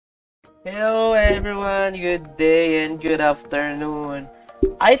Hello everyone, good day and good afternoon.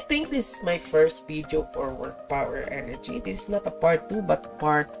 I think this is my first video for Work Power Energy. This is not a part 2 but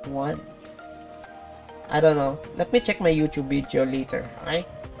part 1. I don't know. Let me check my YouTube video later.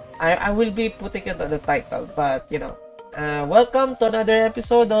 I will be putting it on the title, but welcome to another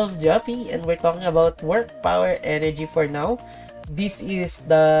episode of Japi, and we're talking about Work Power Energy for now. This is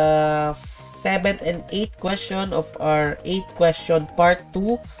the 7th and 8th question of our 8th question part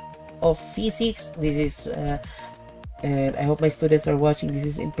 2 of physics. This is and I hope my students are watching. This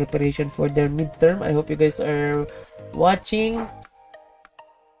is in preparation for their midterm. I hope you guys are watching,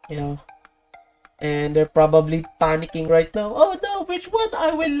 you know, and they're probably panicking right now. Oh no, which one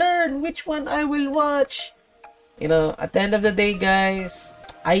I will learn? Which one I will watch? At the end of the day, guys,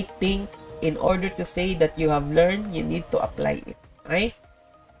 I think in order to say that you have learned, you need to apply it, right?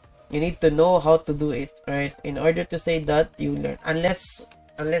 You need to know how to do it, right? In order to say that you learn, unless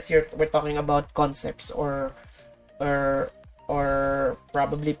we're talking about concepts or or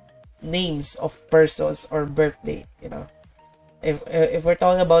probably names of persons or birthday. If we're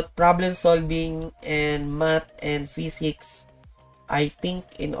talking about problem solving and math and physics, I think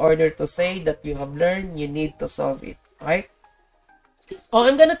in order to say that you have learned, you need to solve it, right? Oh,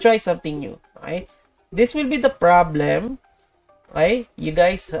 I'm gonna try something new, right? This will be the problem. Okay, you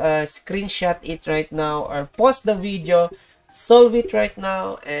guys screenshot it right now or pause the video, solve it right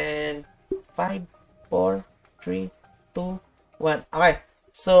now, and 5, 4, 3, 2, 1. Okay,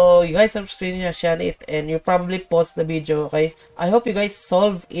 so you guys have screenshot it and you probably pause the video. Okay, I hope you guys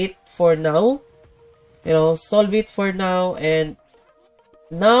solve it for now. Solve it for now, and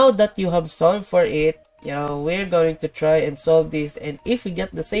now that you have solved for it, we're going to try and solve this, and if we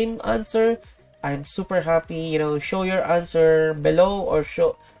get the same answer, I'm super happy. Show your answer below or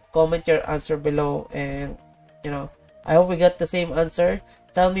comment your answer below, and I hope we got the same answer.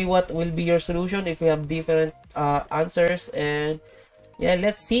 Tell me what will be your solution if you have different answers, and yeah,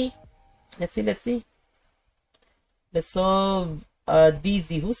 let's see. Let's solve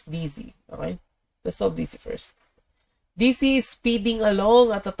DZ. Who's DZ? Okay, let's solve DZ first. This is speeding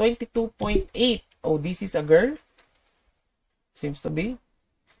along at a 22.8. Oh, this is a girl? Seems to be.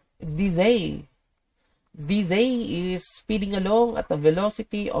 Dizay. Dizay is speeding along at a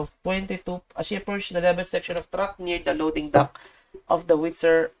velocity of 22 as she approached the level section of track near the loading dock of the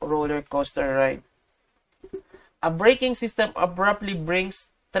Whistler roller coaster ride. A braking system abruptly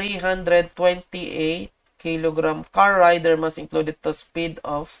brings 328 kilogram car rider must include a speed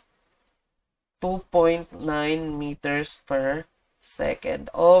of 2.9 meters per second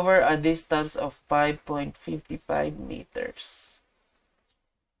over a distance of 5.55 meters.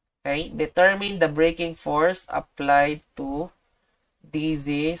 Okay, determine the braking force applied to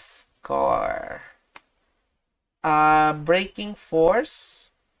this car. Braking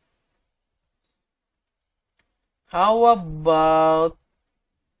force. How about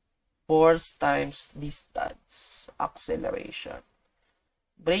force times distance? Acceleration.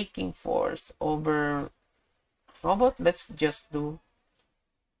 Braking force over, how about let's just do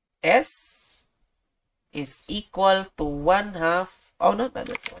S is equal to 1/2. Oh, no,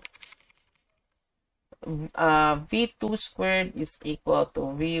 that's one. V2 squared is equal to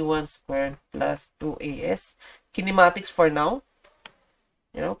V1 squared plus 2AS. Kinematics for now.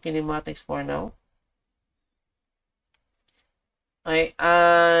 Kinematics for now. Okay,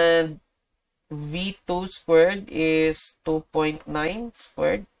 and V2 squared is 2.9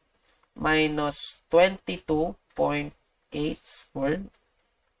 squared minus 22.8 squared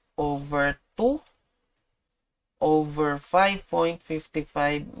over 2 over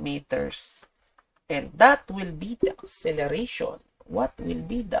 5.55 meters. And that will be the acceleration. What will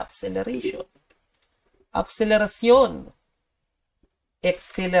be the acceleration? Acceleración.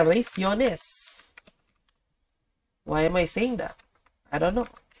 Acceleraciones. Why am I saying that? I don't know.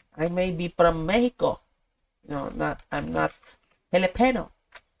 I may be from Mexico. I'm not Filipino.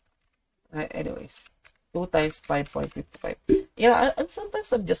 Anyways, 2 times 5.55.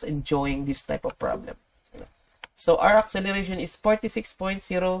 Sometimes I'm just enjoying this type of problem. So our acceleration is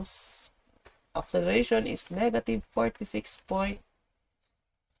 46.0. Acceleration is negative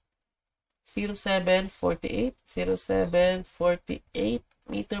 46.0748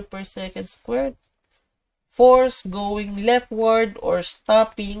 meter per second squared. Force going leftward or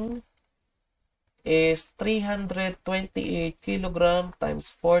stopping is 328 kilogram times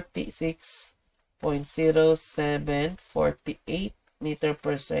 46.0748 meter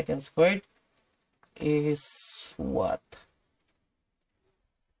per second squared is what?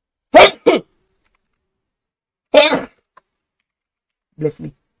 Bless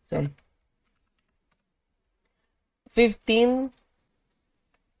me. Sorry. 15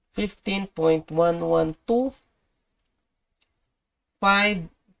 15.1125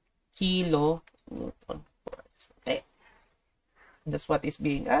 kilo Newton force. Okay, that's what is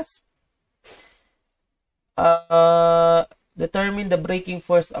being asked. Determine the braking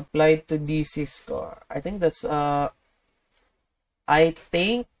force applied to DC score. I think that's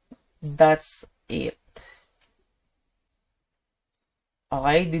it.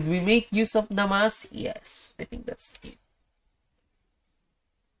 Okay, did we make use of the mass? Yes, I think that's it.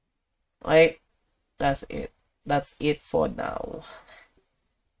 Okay, that's it. That's it for now.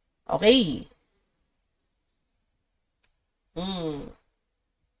 Okay. Mm.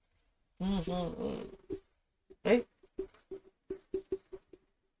 Okay. Okay.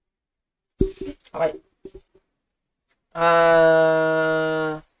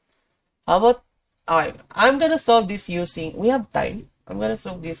 How about, okay, I'm gonna solve this using, we have time. I'm gonna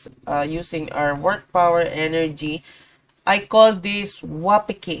solve this using our work power energy. I call this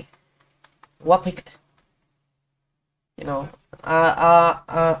Wapiki. Wapik. You know,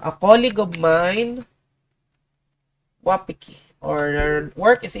 a colleague of mine, Wapiki, or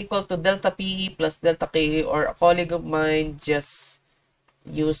work is equal to delta P plus delta K, or a colleague of mine just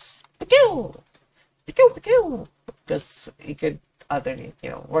use Pikiw, Pikiw, because it could alternate,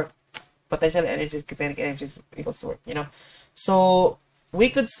 work. Potential energies, kinetic energies equals to work, So, we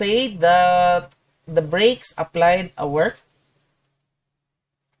could say that the brakes applied a work.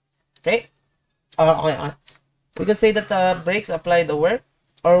 Okay? Okay. We could say that the brakes applied the work,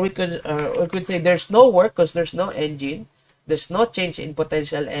 or we could say there's no work because there's no engine, there's no change in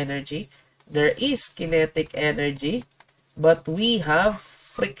potential energy, there is kinetic energy, but we have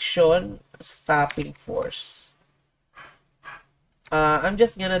friction stopping force. I'm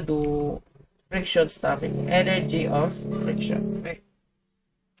just gonna do friction stopping energy of friction. Okay.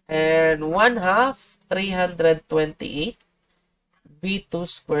 And 1/2 328 V2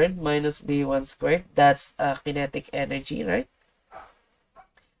 squared minus V1 squared, that's kinetic energy, right?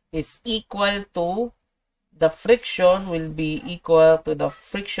 Is equal to, the friction will be equal to the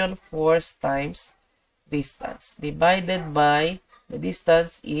friction force times distance divided by, the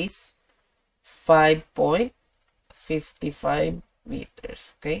distance is 5.55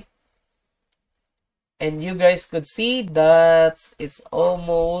 meters. Okay, and you guys could see that it's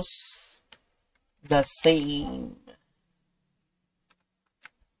almost the same.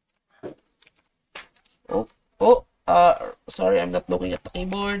 Sorry, I'm not looking at the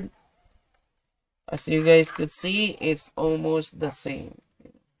keyboard. As you guys could see, it's almost the same.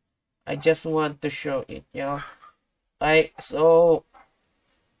 I just want to show it, so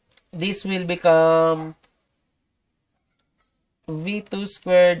this will become V2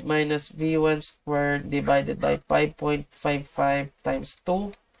 squared minus V1 squared divided by 5.55 times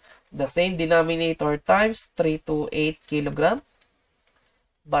 2. The same denominator times 328 kilogram.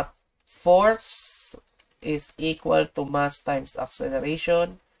 But force is equal to mass times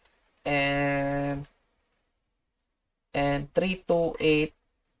acceleration, and 328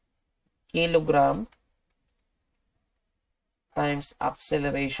 kilogram times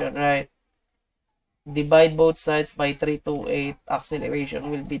acceleration, right? Divide both sides by 328, acceleration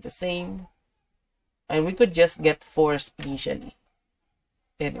will be the same, and we could just get force initially.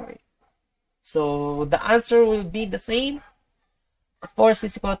 Anyway, so the answer will be the same. Force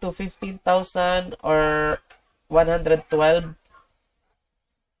is equal to 15,000 or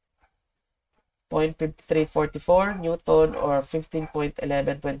 112.5344 Newton or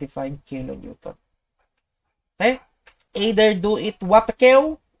 15.1125 kilonewton. Okay? Either do it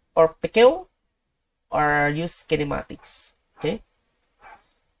wapekew or pekew or use kinematics. Okay?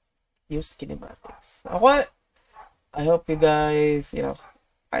 Use kinematics. Okay? I hope you guys,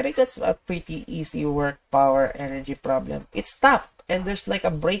 I think that's a pretty easy work power energy problem. It's tough, and there's like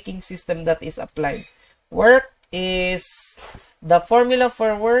a braking system that is applied. The formula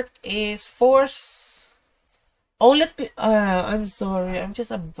for work is force. Oh, I'm sorry, I'm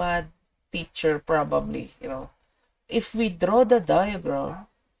just a bad teacher probably, If we draw the diagram,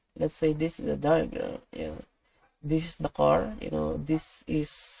 let's say this is the diagram, this is the car, this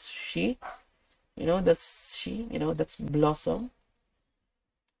is she, that's she, that's Blossom.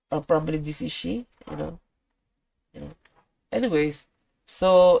 Probably this is she, Anyways,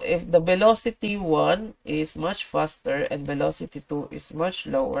 so if the velocity 1 is much faster and velocity 2 is much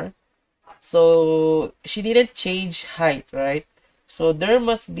lower, so she didn't change height, right? So there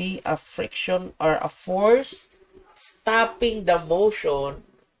must be a friction or a force stopping the motion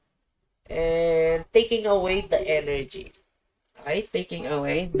and taking away the energy, right? Taking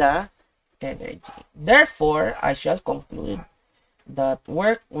away the energy. Therefore, I shall conclude that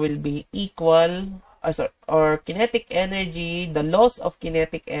work will be equal sorry, or kinetic energy, the loss of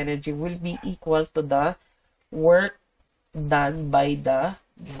kinetic energy will be equal to the work done by the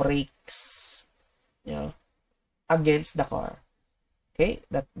brakes, you know, against the car. Okay,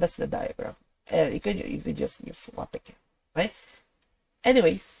 that's the diagram. And you could just use Wapic. Okay.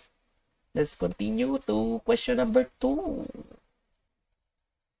 Anyways, let's continue to question number 2.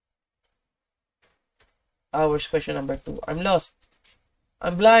 Where's question number 2? I'm lost.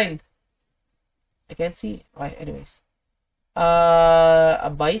 I'm blind. I can't see. Okay, anyways.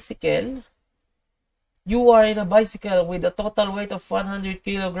 A bicycle. You are in a bicycle with a total weight of 100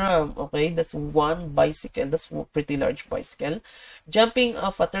 kilogram. Okay, that's one bicycle. That's a pretty large bicycle. Jumping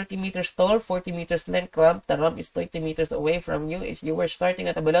off a 30 meters tall, 40 meters length ramp. The ramp is 20 meters away from you. If you were starting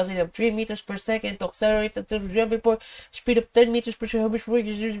at a velocity of 3 meters per second to accelerate the jumping for speed of 10 meters per second.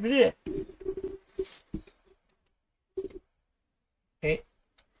 Okay.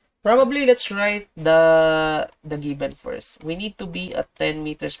 Probably let's write the given first. We need to be at 10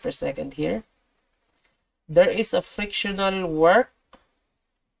 meters per second here. There is a frictional work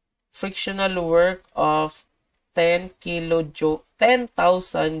of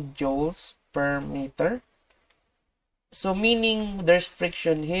 10,000 joules per meter. So meaning there's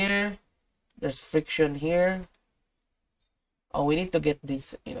friction here, there's friction here. Oh, we need to get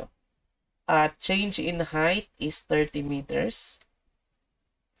this, you know. Change in height is 30 meters.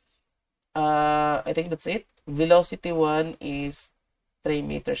 I think that's it. Velocity 1 is 3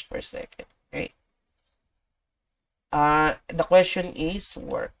 meters per second. Okay. The question is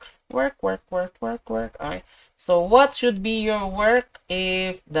work. Work. Okay. So what should be your work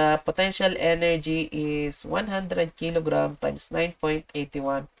if the potential energy is 100 kilogram times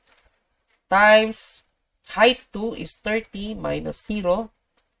 9.81 times height 2 is 30 minus 0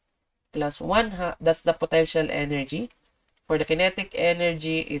 plus 1/2. That's the potential energy. For the kinetic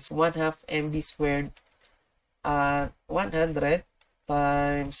energy is 1/2 mv squared 100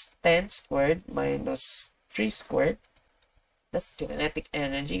 times 10 squared minus 3 squared. That's kinetic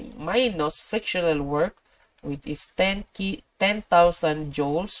energy minus frictional work, which is 10,000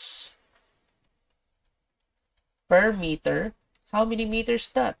 joules per meter. How many meters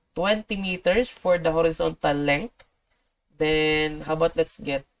that? 20 meters for the horizontal length. Then how about let's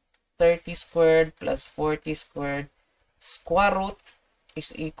get 30 squared plus 40 squared. Square root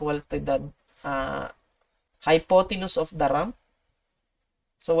is equal to the hypotenuse of the ramp.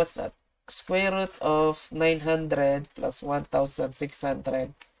 So what's that? Square root of 900 plus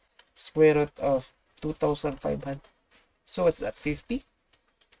 1,600. Square root of 2,500. So what's that? 50?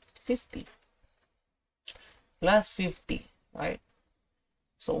 50. Plus 50. Right?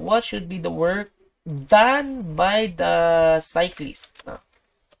 So what should be the work done by the cyclist? Now,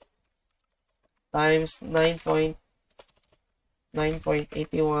 times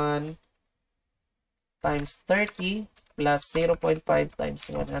 9.81 times 30 plus 0.5 times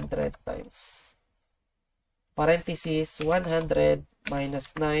 100 times parenthesis 100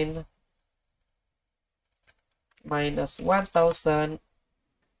 minus 9 minus 1,000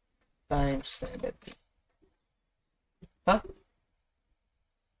 times 70. Huh?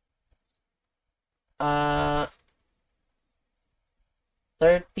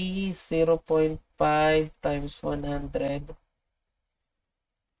 30, 0.5 times 100.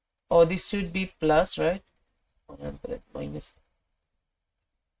 Oh, this should be plus, right? 100 minus.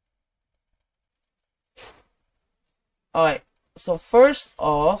 Alright, so first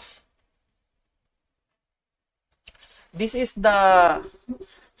off, this is the,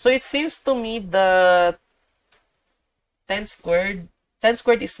 so it seems to me the 10 squared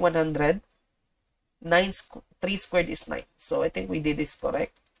is 100, 3 squared is 9. So I think we did this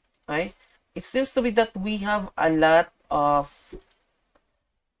correct. Okay? It seems to be that we have a lot of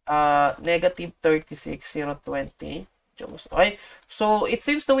negative 36,020 joules. Okay? So it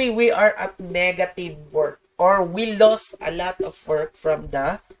seems to me we are at negative work, or we lost a lot of work from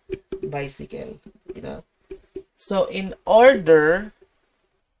the bicycle, you know. So in order,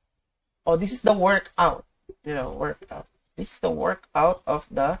 oh, this is the workout, you know, workout. This is the workout of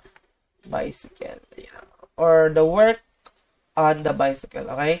the bicycle, you know, or the work on the bicycle.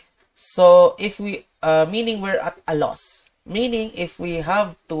 Okay, so if we meaning we're at a loss, meaning if we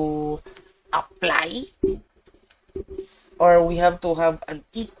have to apply or we have to have an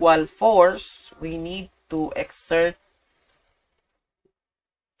equal force, we need to exert,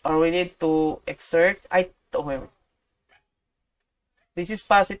 or we need to exert, wait. This is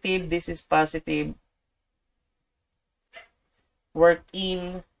positive, this is positive, work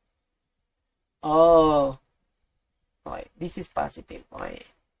in, oh, okay, this is positive. Okay,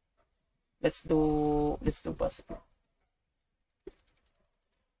 let's do positive.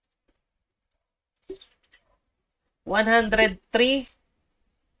 103.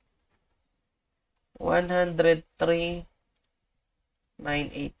 103,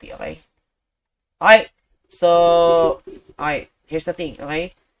 980, okay? Okay, so, okay, here's the thing,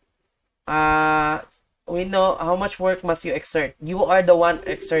 okay? We know how much work must you exert. You are the one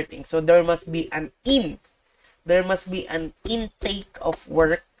exerting, so there must be an there must be an intake of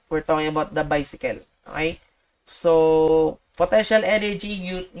work. We're talking about the bicycle, okay? So potential energy,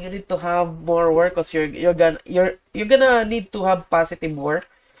 you need to have more work because you're gonna need to have positive work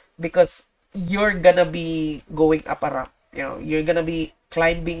because you're gonna be going up a ramp. You know, you're gonna be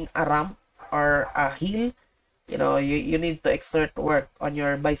climbing a ramp or a hill. You know, you need to exert work on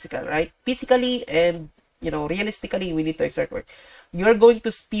your bicycle, right? Physically and, you know, realistically, we need to exert work. You're going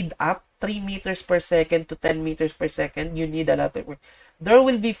to speed up 3 meters per second to 10 meters per second. You need a lot of work. There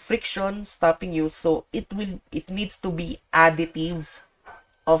will be friction stopping you, so it needs to be additive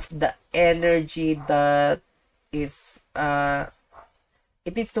of the energy that is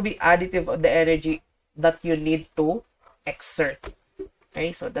it needs to be additive of the energy that you need to exert.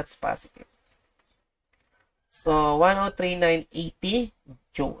 Okay, so that's positive. So 103,980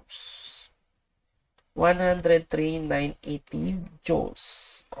 joules. 103,980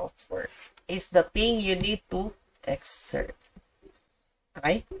 joules of work is the thing you need to exert.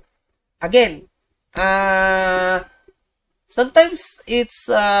 Okay? Again, sometimes it's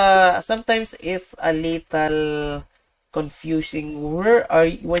a little confusing. Where are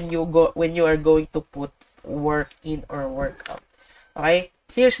you, when you are going to put work in or work out? Okay?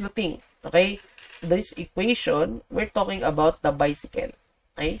 Here's the thing. Okay? This equation, we're talking about the bicycle.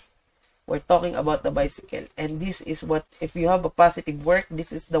 Okay? We're talking about the bicycle. And this is what, if you have a positive work,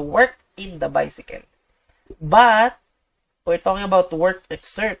 this is the work in the bicycle. But, we're talking about work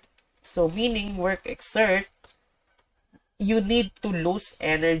exert. So, meaning work exert, you need to lose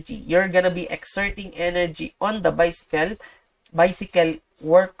energy. You're gonna be exerting energy on the bicycle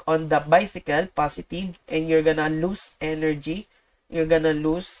work on the bicycle, positive, and you're gonna lose energy. You're gonna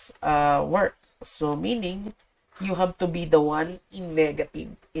lose work. So, meaning, you have to be the one in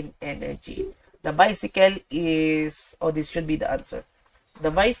negative in energy. The bicycle is, oh, this should be the answer.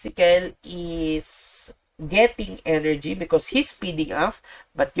 The bicycle is getting energy because he's speeding off,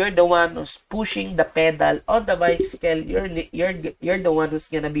 but you're the one who's pushing the pedal on the bicycle. You're the one who's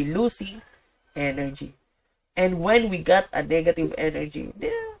gonna be losing energy. And when we got a negative energy,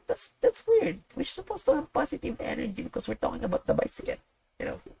 yeah, that's weird. We're supposed to have positive energy because we're talking about the bicycle, you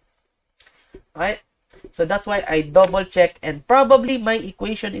know. Right? So that's why I double check, and probably my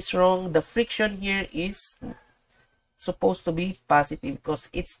equation is wrong. The friction here is supposed to be positive because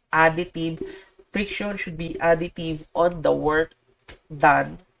it's additive. Friction should be additive on the work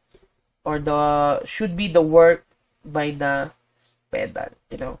done, or should be the work by the pedal,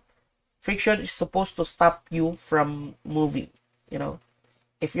 you know. Friction is supposed to stop you from moving, you know.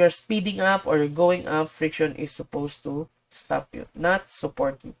 If you're speeding up or you're going up, friction is supposed to stop you, not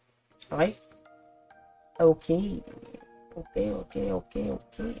support you. Okay? Okay.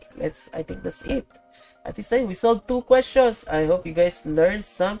 I think that's it. At this time, we solved 2 questions. I hope you guys learned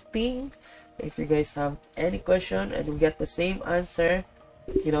something. If you guys have any question and we get the same answer,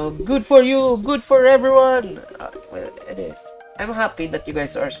 you know, good for you, good for everyone. Well, it is. I'm happy that you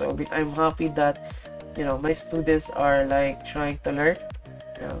guys are solving. I'm happy that, you know, my students are like trying to learn.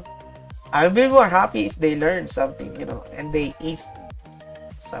 You know, I'll be more happy if they learn something, you know, and they ace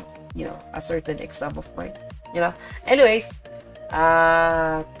some, you know, a certain exam of mine. You know. Anyways,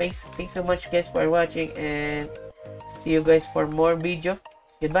 thanks so much guys for watching, and see you guys for more video.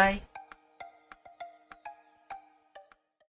 Goodbye.